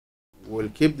we'll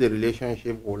keep the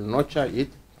relationship, we'll nurture it,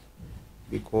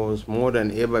 because more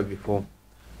than ever before,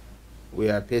 we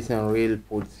are facing real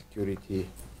food security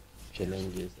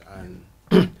challenges, and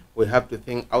we have to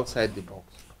think outside the box.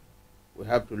 We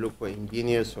have to look for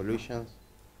ingenious solutions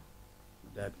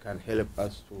that can help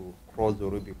us to cross the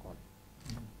Rubicon.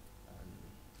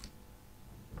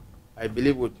 I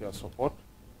believe with your support,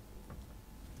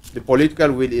 the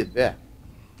political will is there,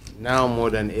 now more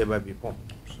than ever before,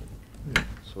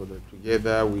 so that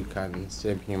together we can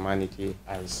save humanity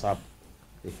and serve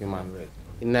the human race.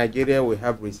 In Nigeria, we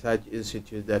have research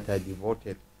institutes that are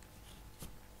devoted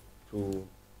to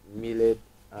millet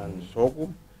and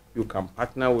sorghum. You can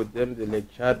partner with them. The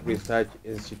Lake Chad Research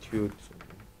Institute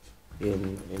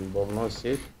in Borno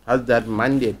State has that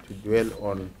mandate to dwell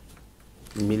on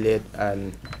millet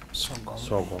and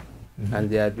sorghum. And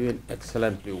they are doing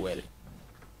excellently well.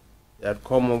 They have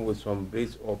come up with some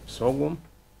breeds of sorghum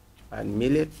and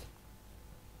millet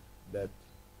that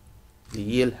the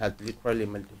yield has literally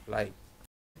multiplied.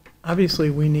 Obviously,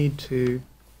 we need to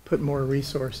put more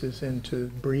resources into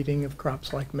breeding of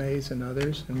crops like maize and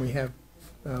others, and we have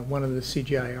one of the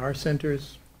CGIAR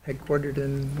centers headquartered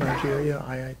in Nigeria,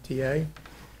 IITA,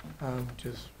 which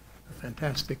is a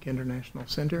fantastic international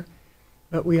center.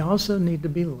 But we also need to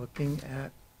be looking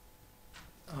at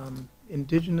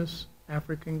indigenous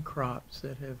African crops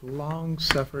that have long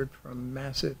suffered from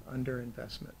massive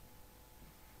underinvestment.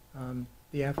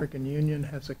 The African Union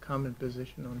has a common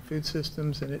position on food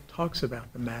systems, and it talks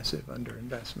about the massive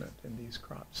underinvestment in these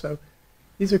crops. So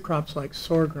these are crops like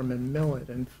sorghum and millet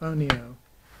and fonio,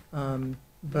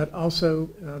 but also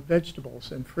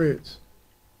vegetables and fruits,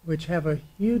 which have a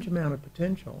huge amount of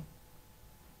potential,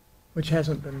 which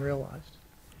hasn't been realized.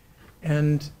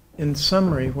 And in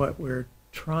summary, what we're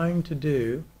trying to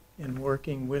do in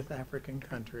working with African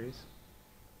countries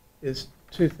is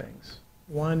two things.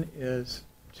 One is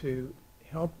to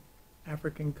help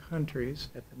African countries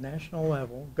at the national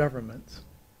level, governments,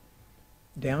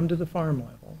 down to the farm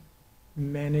level,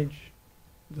 manage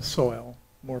the soil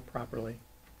more properly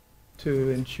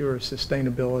to ensure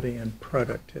sustainability and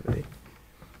productivity.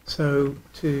 So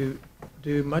to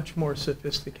do much more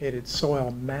sophisticated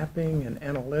soil mapping and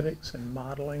analytics and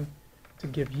modeling to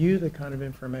give you the kind of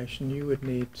information you would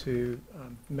need to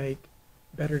make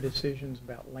better decisions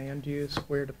about land use,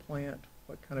 where to plant,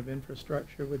 what kind of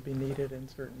infrastructure would be needed in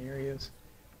certain areas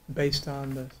based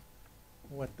on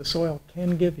what the soil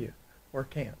can give you or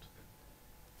can't,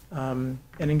 and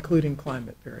including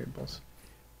climate variables.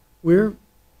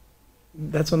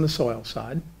 That's on the soil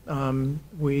side.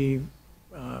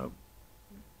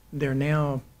 There are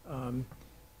now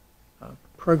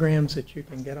programs that you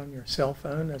can get on your cell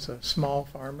phone as a small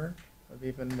farmer of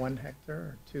even 1 hectare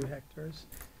or 2 hectares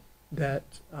that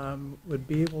would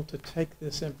be able to take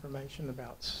this information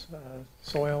about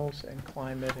soils and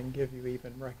climate and give you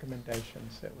even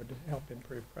recommendations that would help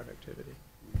improve productivity.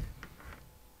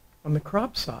 On the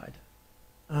crop side,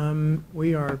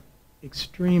 we are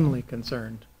extremely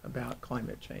concerned about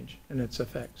climate change and its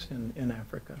effects in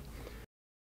Africa.